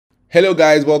Hello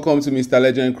guys, welcome to Mr.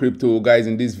 Legend Crypto. Guys,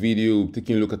 in this video, we're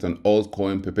taking a look at an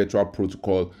altcoin, Perpetual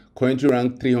Protocol, currently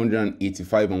ranked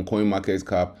 385 on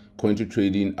CoinMarketCap, currently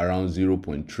trading around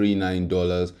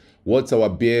 $0.39. What's our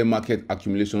bear market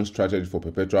accumulation strategy for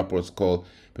Perpetual Protocol?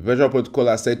 Perpetual Protocol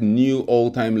has set new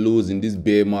all-time lows in this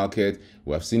bear market.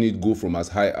 We have seen it go from as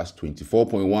high as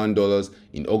 $24.1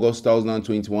 in August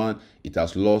 2021. It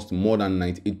has lost more than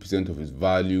 98% of its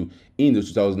value in the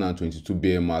 2022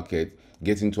 bear market,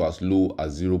 getting to as low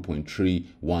as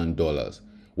 $0.31.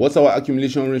 What's our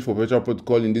accumulation range for Perpetual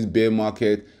Protocol in this bear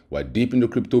market? We're deep in the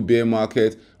crypto bear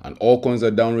market and all coins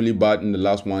are down really bad in the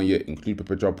last 1 year, including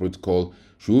Perpetual Protocol.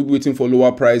 Should we be waiting for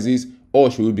lower prices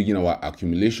or should we begin our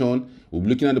accumulation? We'll be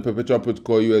looking at the Perpetual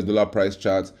Protocol US dollar price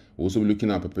chart. We'll also be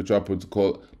looking at Perpetual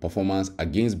Protocol performance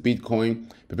against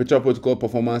Bitcoin, Perpetual Protocol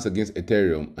performance against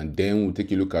Ethereum, and then we'll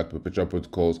take a look at Perpetual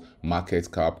Protocol's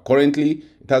market cap. Currently,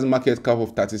 it has a market cap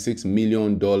of $36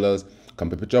 million. Can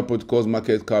Perpetual Protocol's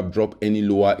market cap drop any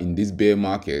lower in this bear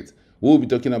market? We'll be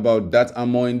talking about that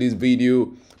and more in this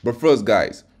video. But first,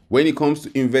 guys, when it comes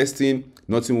to investing,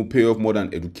 nothing will pay off more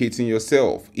than educating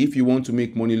yourself. If you want to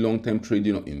make money long-term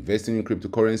trading or investing in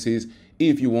cryptocurrencies,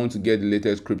 if you want to get the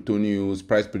latest crypto news,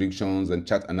 price predictions, and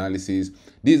chart analysis,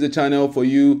 this is the channel for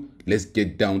you. Let's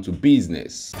get down to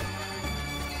business.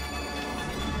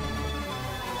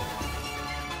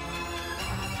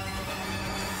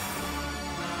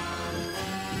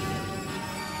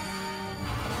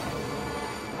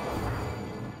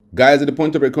 Guys, at the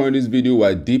point of recording this video,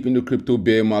 we're deep in the crypto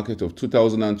bear market of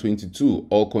 2022.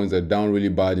 All coins are down really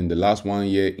bad in the last 1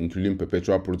 year, including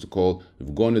Perpetual Protocol.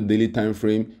 We've gone the daily time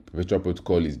frame. Perpetual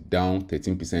Protocol is down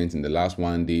 13% in the last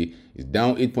 1 day. It's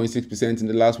down 8.6% in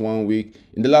the last 1 week.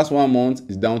 In the last 1 month,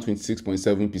 it's down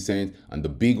 26.7%. And the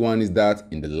big one is that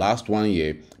in the last 1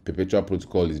 year, Perpetual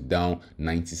Protocol is down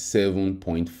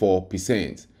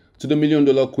 97.4%. To the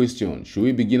million-dollar question, should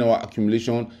we begin our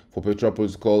accumulation for Perpetual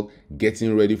Protocol,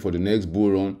 getting ready for the next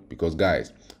bull run? Because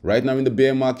guys, right now in the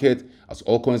bear market, as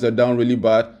all coins are down really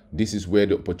bad, this is where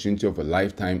the opportunity of a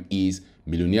lifetime is.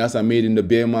 Millionaires are made in the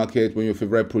bear market when your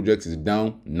favorite project is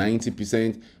down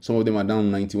 90%. Some of them are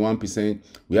down 91%.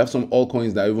 We have some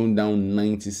altcoins that are even down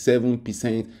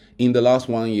 97% in the last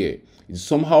 1 year. It's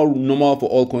somehow normal for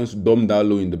altcoins to dump that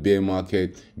low in the bear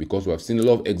market because we have seen a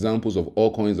lot of examples of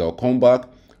altcoins that will come back,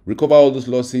 recover all those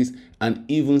losses, and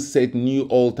even set new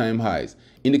all-time highs.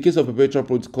 In the case of Perpetual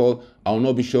Protocol, I will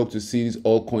not be shocked to see this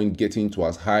altcoin getting to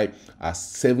as high as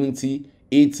 $70,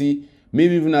 $80,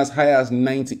 maybe even as high as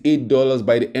 $98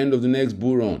 by the end of the next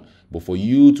bull run. But for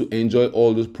you to enjoy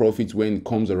all those profits when it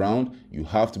comes around, you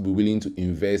have to be willing to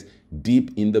invest deep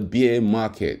in the bear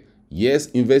market. Yes,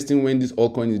 investing when this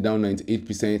altcoin is down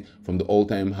 98% from the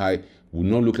all-time high will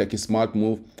not look like a smart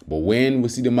move, but when we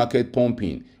see the market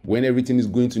pumping, when everything is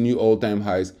going to new all-time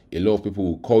highs, a lot of people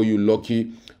will call you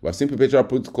lucky. We have seen Perpetual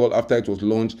Protocol after it was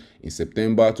launched in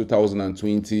September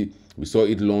 2020. We saw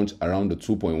it launch around the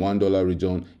 $2.1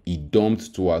 region. It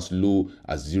dumped to as low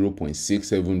as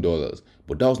 $0.67.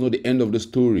 But that was not the end of the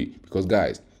story because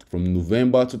guys, from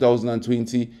November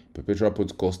 2020, Perpetual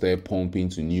Protocol started pumping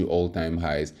to new all-time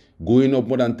highs, going up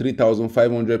more than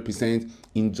 3,500%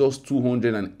 in just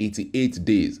 288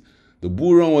 days. The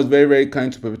bull run was very, very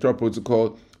kind to Perpetual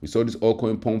Protocol. We saw this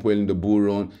altcoin pump well in the bull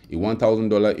run. A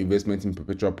 $1,000 investment in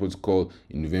Perpetual Protocol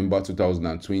in November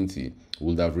 2020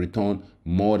 would have returned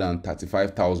more than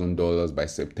 $35,000 by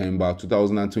September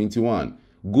 2021.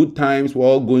 Good times were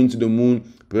all going to the moon.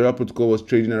 Perpetual Protocol was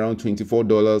trading around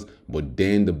 $24, but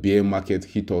then the bear market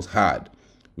hit us hard.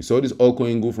 We saw this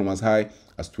altcoin go from as high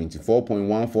as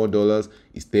 $24.14.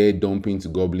 It started dumping to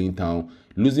Goblin Town,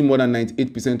 losing more than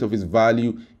 98% of its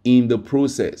value in the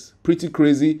process. Pretty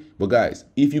crazy, but guys,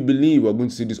 if you believe we're going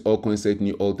to see this altcoin set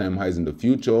new all-time highs in the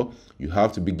future, you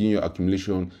have to begin your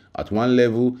accumulation at one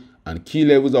level, and key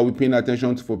levels that we're paying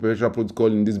attention to for Perpetual Protocol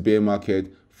in this bear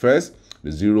market. First, the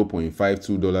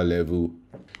 $0.52 level.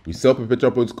 We saw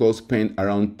Perpetual Protocol spend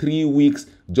around 3 weeks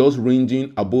just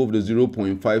ranging above the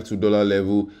 $0.52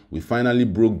 level. We finally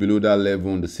broke below that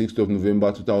level on the 6th of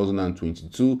November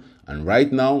 2022, and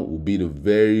right now will be the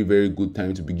very, very good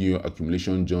time to begin your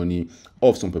accumulation journey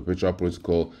of some Perpetual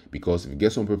Protocol, because if you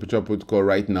get some Perpetual Protocol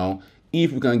right now,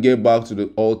 if we can get back to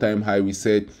the all-time high we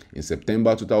set in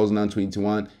September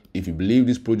 2021, if you believe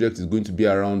this project is going to be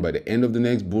around by the end of the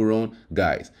next bull run,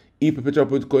 guys, if Perpetual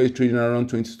Protocol is trading around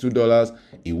 $22,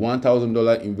 a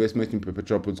 $1,000 investment in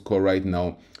Perpetual Protocol right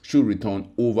now should return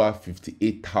over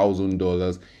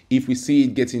 $58,000 if we see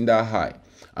it getting that high.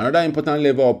 Another important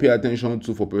level I'll pay attention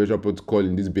to for Perpetual Protocol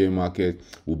in this bear market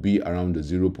will be around the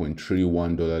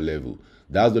 $0.31 level.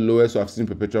 That's the lowest I've seen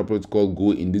Perpetual Protocol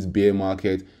go in this bear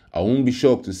market, I won't be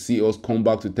shocked to see us come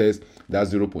back to test that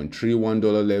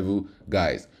 $0.31 level.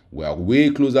 Guys, we are way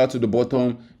closer to the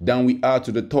bottom than we are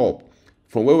to the top.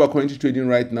 From where we're currently trading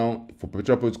right now, for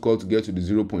Perpetual Protocol to get to the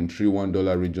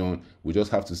 $0.31 region, we just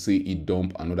have to see it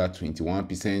dump another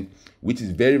 21%, which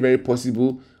is very, very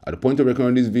possible. At the point of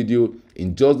recording this video,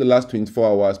 in just the last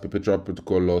 24 hours, Perpetual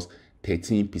Protocol lost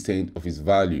 13% of its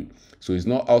value. So it's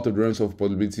not out of the realms of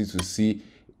possibility to see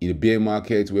in the bear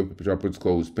market where Perpetual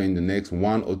Protocol will spend the next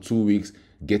 1 or 2 weeks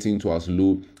getting to as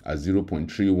low as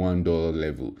 $0.31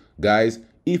 level. Guys,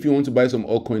 if you want to buy some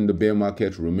altcoin in the bear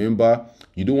market, remember,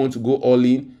 you don't want to go all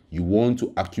in. You want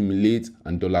to accumulate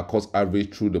and dollar cost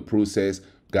average through the process.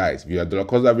 Guys, if you are dollar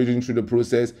cost averaging through the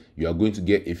process, you are going to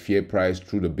get a fair price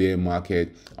through the bear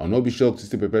market. I'll not be shocked to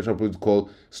see Perpetual Protocol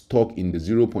stuck in the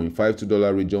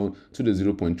 $0.52 region to the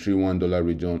 $0.31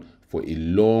 region for a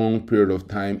long period of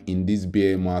time in this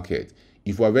bear market.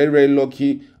 If we are very, very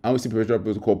lucky and we see Perpetual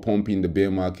Protocol pumping the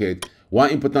bear market, one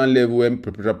important level where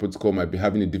Perpetual Protocol might be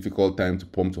having a difficult time to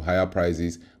pump to higher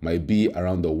prices might be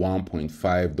around the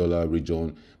 $1.5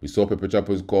 region. We saw Perpetual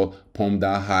Protocol pump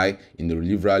that high in the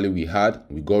relief rally we had.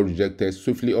 We got rejected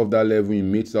swiftly off that level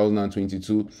in May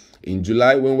 2022. In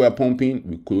July, when we were pumping,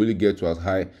 we could only get to as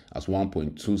high as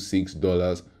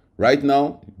 $1.26. Right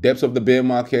now, depths of the bear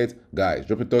market, guys,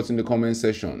 drop your thoughts in the comment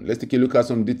section. Let's take a look at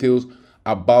some details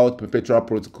about Perpetual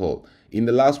Protocol. In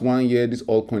the last 1 year, this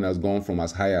altcoin has gone from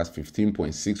as high as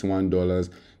 $15.61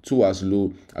 to as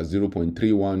low as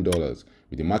 $0.31,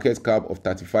 with a market cap of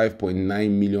 $35.9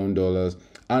 million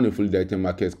and a fully diluted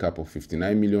market cap of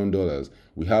 $59 million.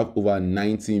 We have over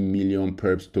 90 million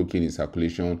perps token in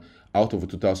circulation out of a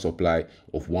total supply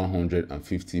of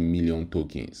 150 million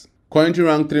tokens. Currently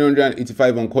ranked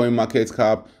 385 on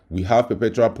CoinMarketCap, we have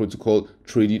Perpetual Protocol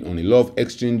trading on a lot of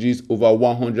exchanges. Over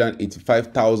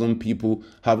 185,000 people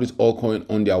have this altcoin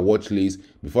on their watch list.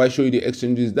 Before I show you the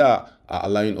exchanges that are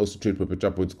allowing us to trade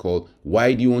Perpetual Protocol,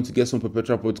 why do you want to get some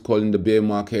Perpetual Protocol in the bear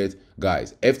market?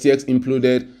 Guys, FTX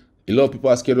imploded. A lot of people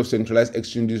are scared of centralized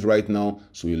exchanges right now,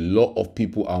 so a lot of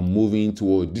people are moving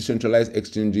toward decentralized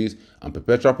exchanges, and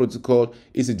Perpetual Protocol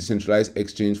is a decentralized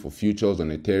exchange for futures on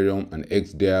Ethereum and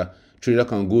xDai. Trader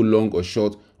can go long or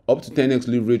short up to 10x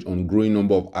leverage on growing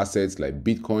number of assets like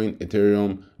Bitcoin,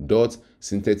 Ethereum, DOT,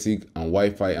 Synthetic, and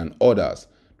Wi-Fi, and others.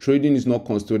 Trading is not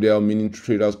custodial, meaning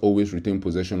traders always retain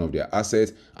possession of their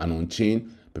assets, and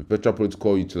on-chain, Perpetual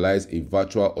Protocol utilizes a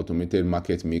virtual automated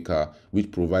market maker which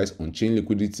provides on-chain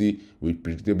liquidity with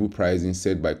predictable pricing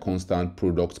set by constant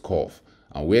product curve.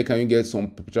 And where can you get some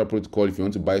Perpetual Protocol? If you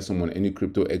want to buy some on any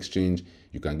crypto exchange,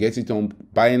 you can get it on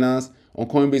Binance, on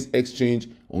Coinbase Exchange,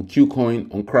 on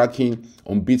KuCoin, on Kraken,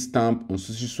 on Bitstamp, on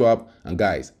SushiSwap, and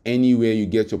guys, anywhere you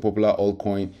get your popular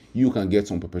altcoin, you can get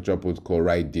some Perpetual Protocol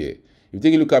right there. If you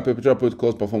take a look at Perpetual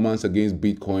Protocol's performance against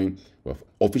Bitcoin, we have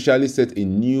officially set a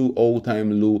new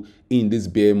all-time low in this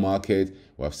bear market.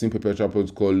 We have seen Perpetual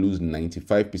Protocol lose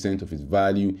 95% of its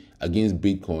value against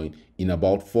Bitcoin in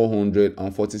about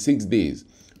 446 days.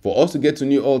 For us to get to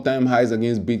new all-time highs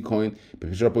against Bitcoin,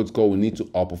 Perpetual Protocol will need to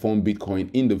outperform Bitcoin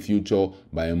in the future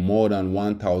by more than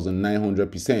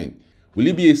 1,900%. Will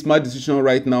it be a smart decision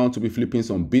right now to be flipping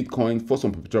some Bitcoin for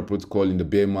some Perpetual Protocol in the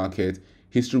bear market?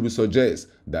 History will suggest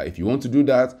that if you want to do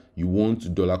that, you want to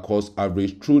dollar cost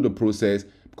average through the process,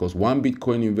 because one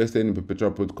Bitcoin invested in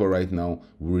Perpetual Protocol right now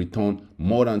will return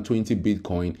more than 20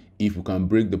 Bitcoin if you can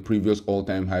break the previous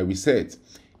all-time high we set.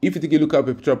 If you take a look at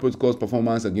Perpetual Protocol's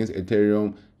performance against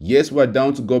Ethereum, yes, we're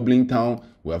down to Goblin Town.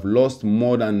 We have lost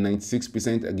more than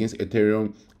 96% against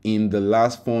Ethereum in the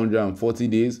last 440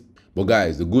 days. But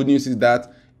guys, the good news is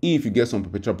that if you get some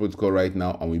Perpetual Protocol right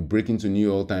now and we break into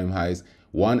new all-time highs,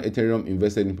 one Ethereum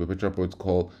invested in Perpetual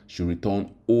Protocol should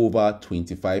return over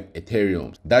 25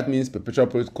 Ethereum. That means Perpetual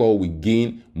Protocol will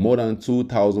gain more than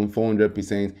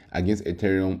 2,400% against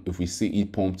Ethereum if we see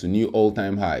it pump to new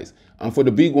all-time highs. And for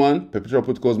the big one, Perpetual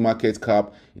Protocol's market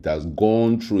cap, it has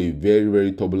gone through a very,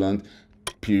 very turbulent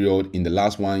period in the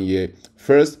last 1 year.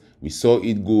 First, we saw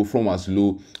it go from as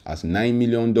low as $9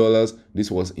 million.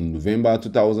 This was in November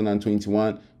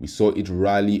 2021. We saw it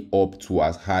rally up to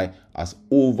as high as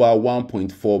over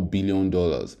 $1.4 billion.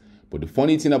 But the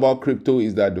funny thing about crypto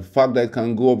is that the fact that it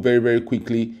can go up very, very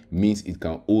quickly means it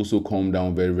can also come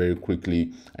down very, very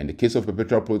quickly. In the case of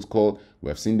Perpetual Protocol, we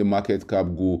have seen the market cap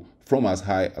go from as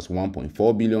high as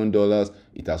 $1.4 billion.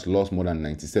 It has lost more than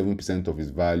 97% of its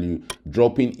value,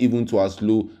 dropping even to as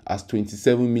low as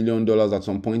 $27 million at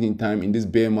some point in time in this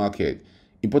bear market.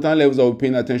 Important levels that we're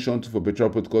paying attention to for Perpetual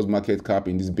Protocol's market cap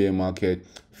in this bear market.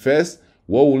 First,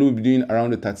 what will we be doing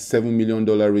around the $37 million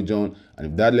region? And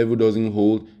if that level doesn't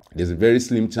hold, there's a very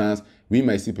slim chance we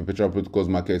might see Perpetual Protocol's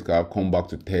market cap come back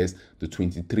to test the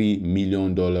 $23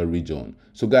 million region.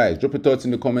 So guys, drop your thoughts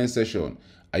in the comment section.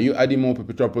 Are you adding more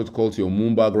Perpetual Protocol to your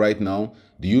moon bag right now?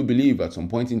 Do you believe at some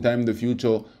point in time in the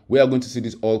future, we are going to see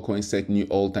this altcoin set new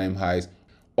all-time highs?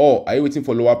 Or are you waiting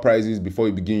for lower prices before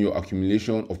you begin your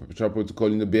accumulation of Perpetual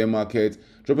Protocol in the bear market?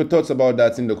 Drop your thoughts about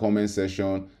that in the comment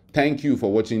section. Thank you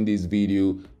for watching this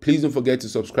video. Please don't forget to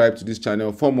subscribe to this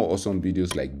channel for more awesome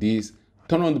videos like this.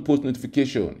 Turn on the post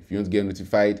notification if you want to get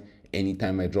notified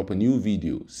anytime I drop a new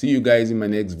video. See you guys in my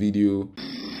next video.